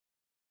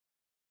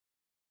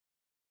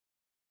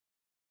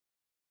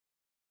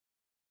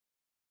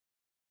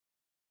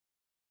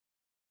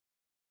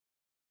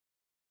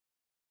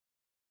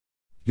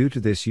Due to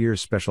this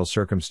year's special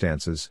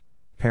circumstances,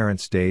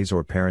 Parents' Days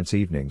or Parents'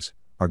 Evenings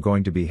are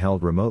going to be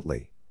held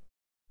remotely.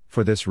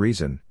 For this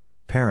reason,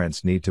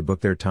 parents need to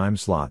book their time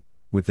slot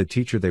with the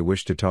teacher they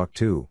wish to talk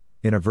to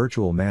in a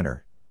virtual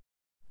manner.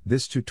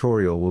 This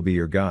tutorial will be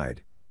your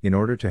guide in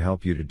order to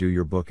help you to do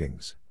your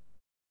bookings.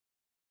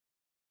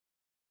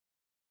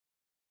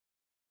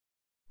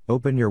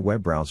 Open your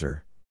web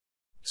browser.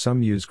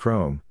 Some use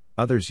Chrome,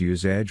 others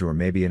use Edge or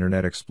maybe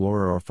Internet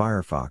Explorer or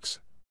Firefox.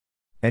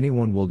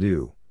 Anyone will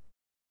do.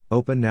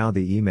 Open now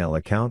the email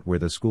account where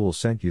the school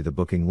sent you the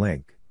booking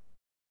link.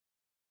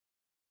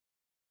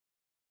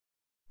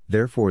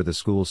 Therefore, the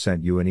school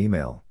sent you an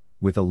email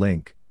with a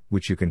link,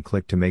 which you can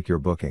click to make your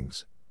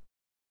bookings.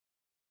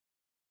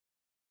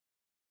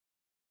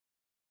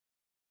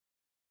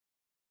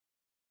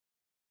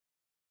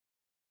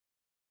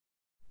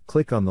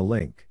 Click on the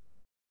link.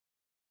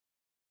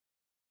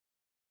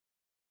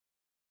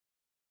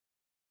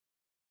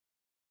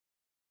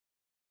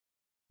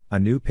 A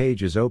new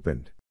page is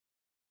opened.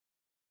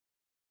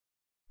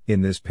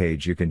 In this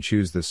page you can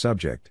choose the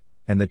subject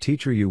and the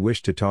teacher you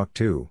wish to talk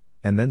to,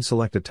 and then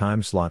select a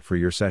time slot for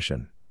your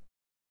session.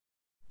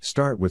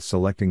 Start with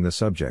selecting the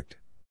subject.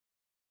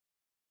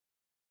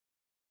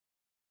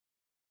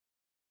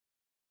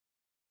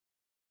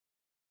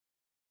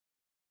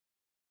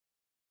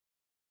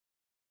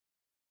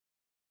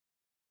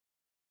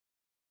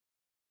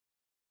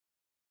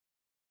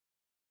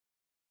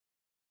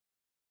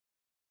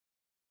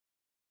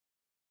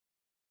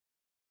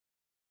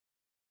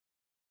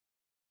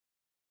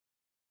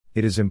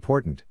 It is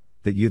important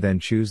that you then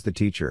choose the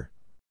teacher.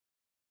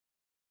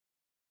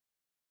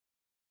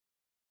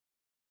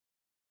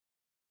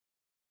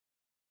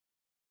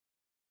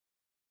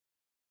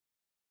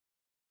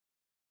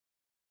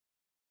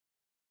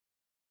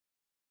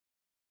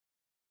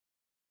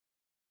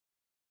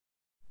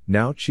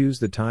 Now choose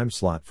the time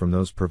slot from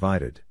those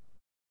provided.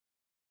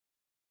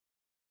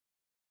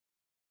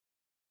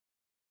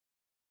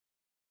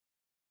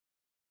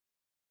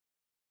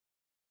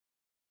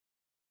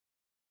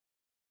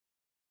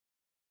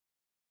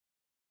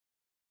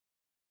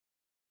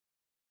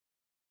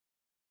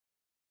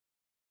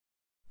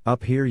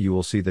 Up here you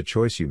will see the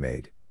choice you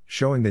made,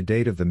 showing the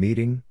date of the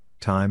meeting,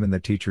 time and the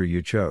teacher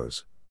you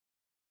chose.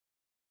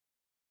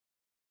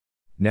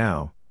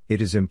 Now,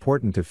 it is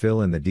important to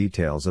fill in the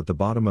details at the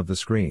bottom of the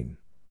screen.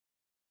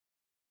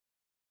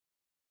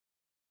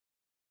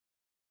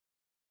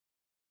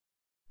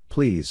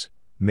 Please,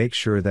 make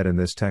sure that in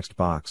this text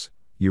box,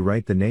 you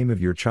write the name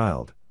of your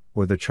child,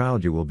 or the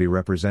child you will be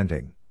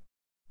representing.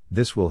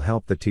 This will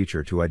help the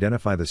teacher to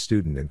identify the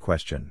student in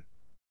question.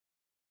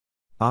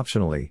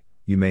 Optionally,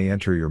 you may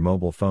enter your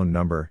mobile phone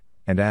number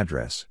and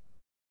address.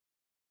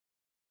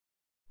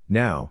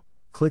 Now,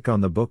 click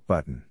on the Book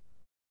button.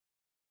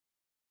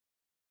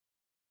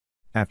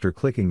 After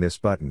clicking this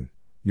button,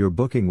 your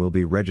booking will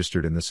be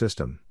registered in the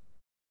system.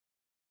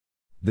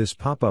 This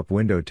pop-up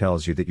window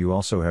tells you that you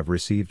also have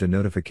received a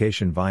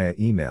notification via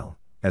email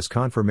as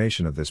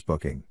confirmation of this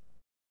booking.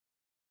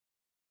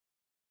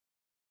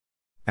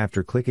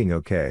 After clicking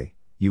OK,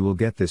 you will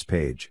get this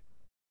page.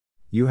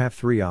 You have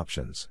three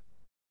options.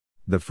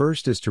 The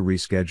first is to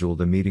reschedule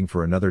the meeting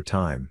for another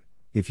time,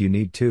 if you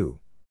need to.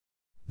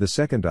 The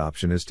second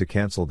option is to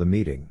cancel the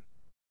meeting.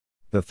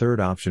 The third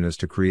option is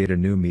to create a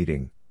new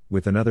meeting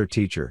with another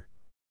teacher.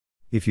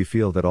 If you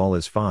feel that all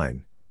is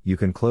fine, you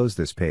can close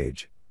this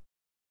page.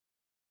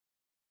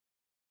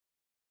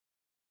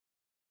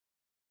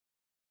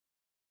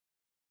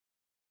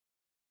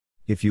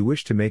 If you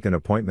wish to make an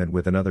appointment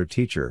with another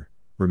teacher,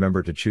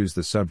 remember to choose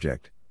the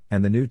subject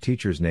and the new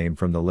teacher's name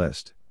from the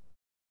list.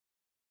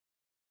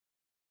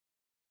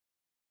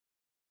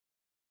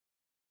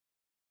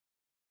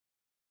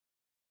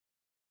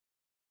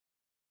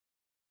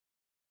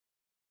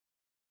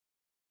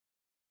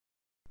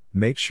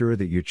 Make sure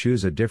that you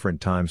choose a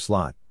different time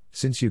slot,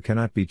 since you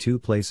cannot be two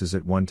places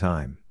at one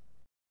time.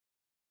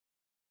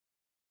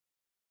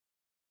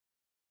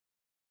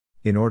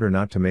 In order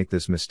not to make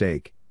this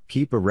mistake,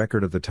 keep a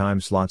record of the time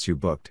slots you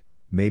booked,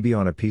 maybe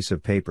on a piece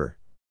of paper.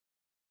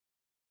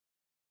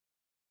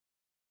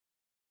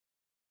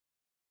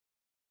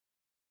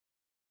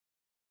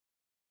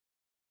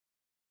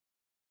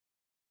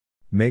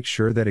 Make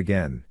sure that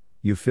again,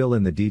 you fill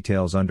in the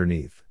details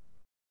underneath.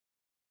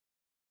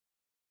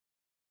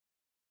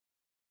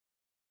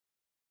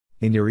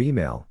 In your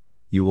email,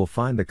 you will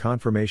find the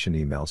confirmation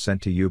email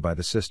sent to you by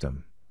the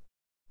system.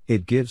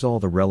 It gives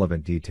all the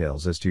relevant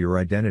details as to your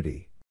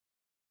identity,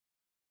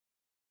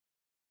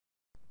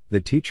 the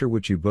teacher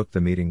which you booked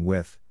the meeting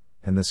with,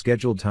 and the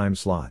scheduled time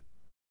slot.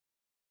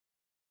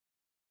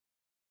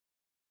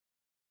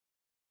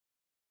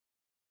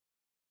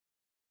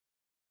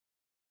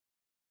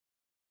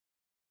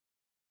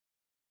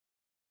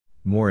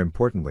 More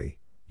importantly,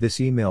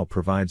 this email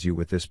provides you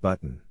with this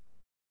button.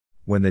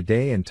 When the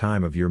day and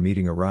time of your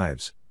meeting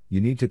arrives, you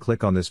need to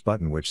click on this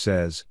button which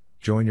says,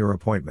 Join your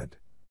appointment.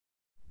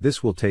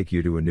 This will take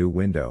you to a new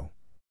window.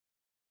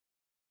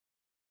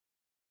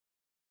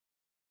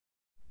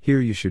 Here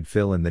you should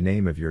fill in the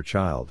name of your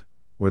child,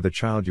 or the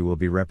child you will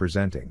be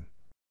representing.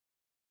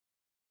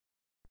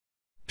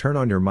 Turn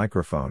on your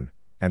microphone,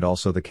 and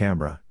also the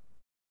camera.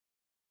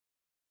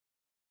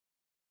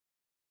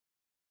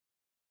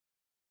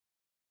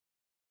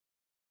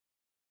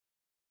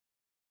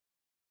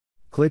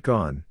 Click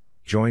on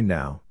Join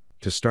Now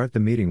to start the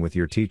meeting with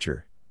your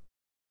teacher.